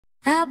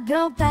Grab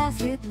your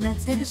basket,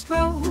 let's take a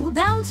stroll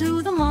down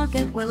to the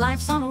market where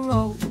life's on a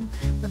roll.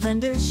 The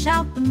vendors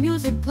shout, the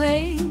music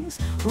plays.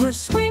 We're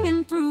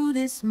swinging through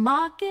this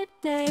market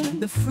day.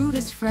 The fruit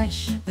is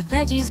fresh, the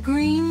veggies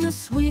green, the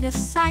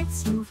sweetest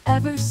sights you've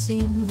ever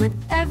seen. With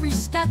every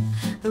step,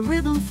 the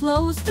rhythm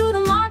flows through the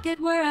market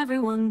where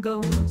everyone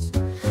goes.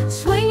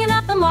 Swinging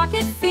at the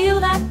market, feel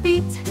that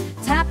beat.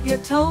 Tap your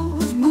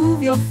toes,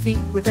 move your feet.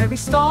 With every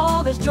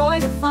stall, there's joy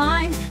to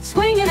find.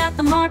 Swinging at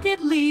the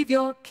market, leave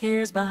your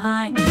cares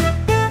behind.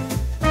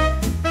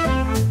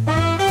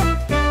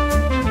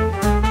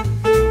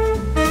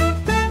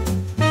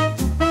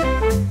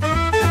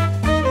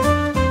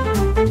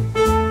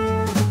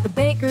 The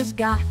baker's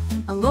got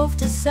a loaf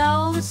to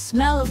sell. The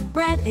smell of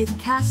bread, it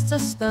casts a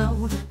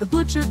spell. The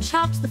butcher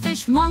chops, the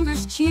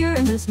fishmongers cheer.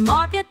 In this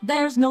market,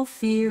 there's no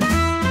fear.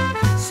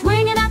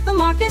 Swinging at the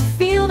market,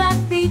 feel that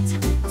beat.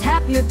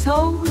 Tap your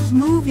toes,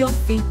 move your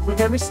feet.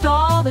 With every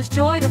stall, there's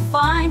joy to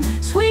find.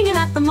 Swinging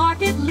at the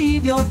market,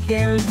 leave your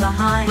cares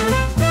behind.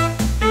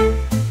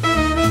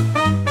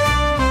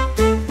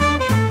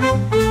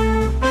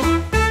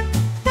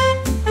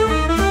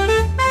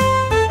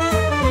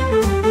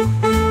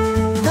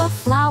 The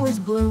flowers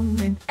bloom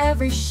in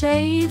every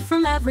shade.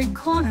 From every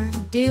corner,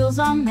 deals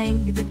are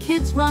made. The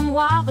kids run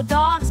wild, the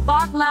dogs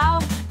bark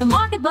loud. The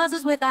market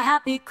buzzes with a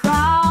happy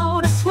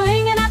crowd.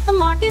 Swinging at the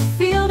market,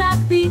 feel that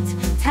beat.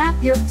 Tap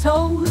your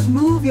toes,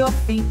 move your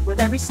feet. With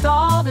every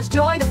stall, there's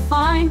joy to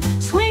find.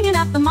 Swinging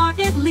at the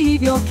market,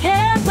 leave your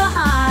cares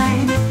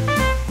behind.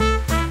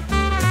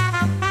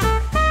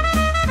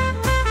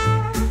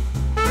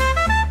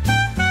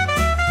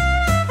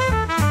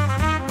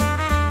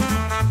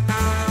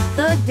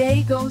 The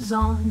day goes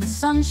on, the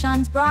sun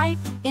shines bright.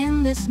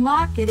 In this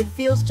market, it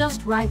feels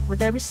just right.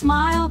 With every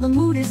smile, the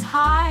mood is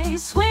high.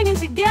 Swinging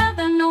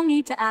together, no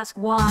need to ask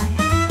why.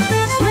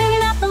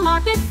 Swinging at the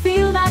market,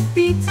 feel that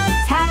beat.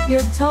 Tap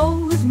your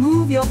toes,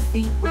 move your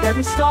feet. With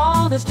every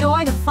stall, there's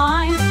joy to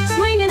find.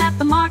 Swinging at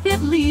the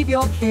market, leave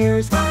your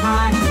cares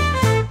behind.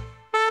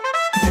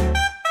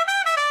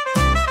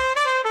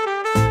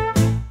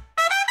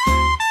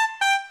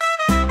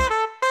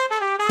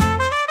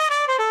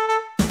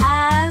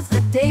 As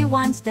the day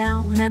winds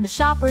down and the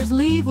shoppers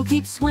leave, we'll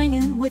keep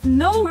swinging with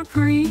no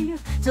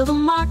reprieve till the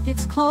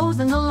market's closed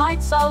and the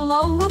lights are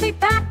low. We'll be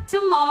back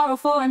tomorrow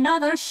for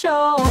another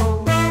show.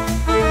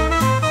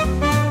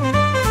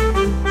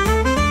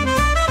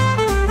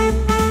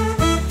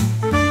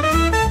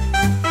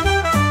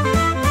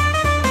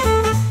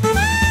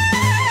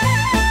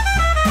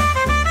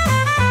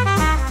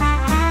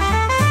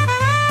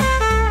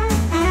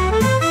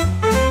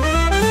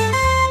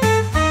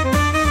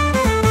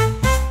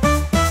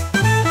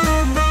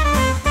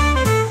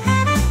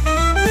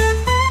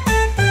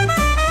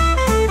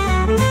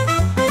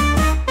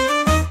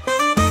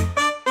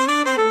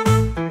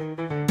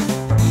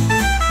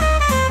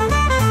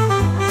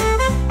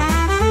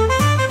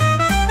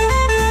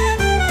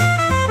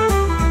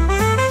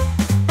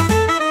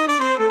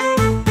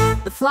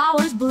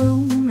 Flowers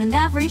bloom in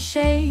every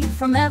shade.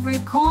 From every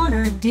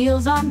corner,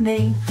 deals are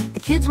made. The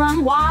kids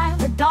run wild,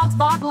 the dogs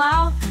bark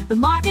loud. The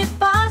market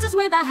buzzes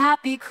with a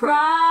happy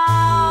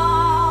crowd.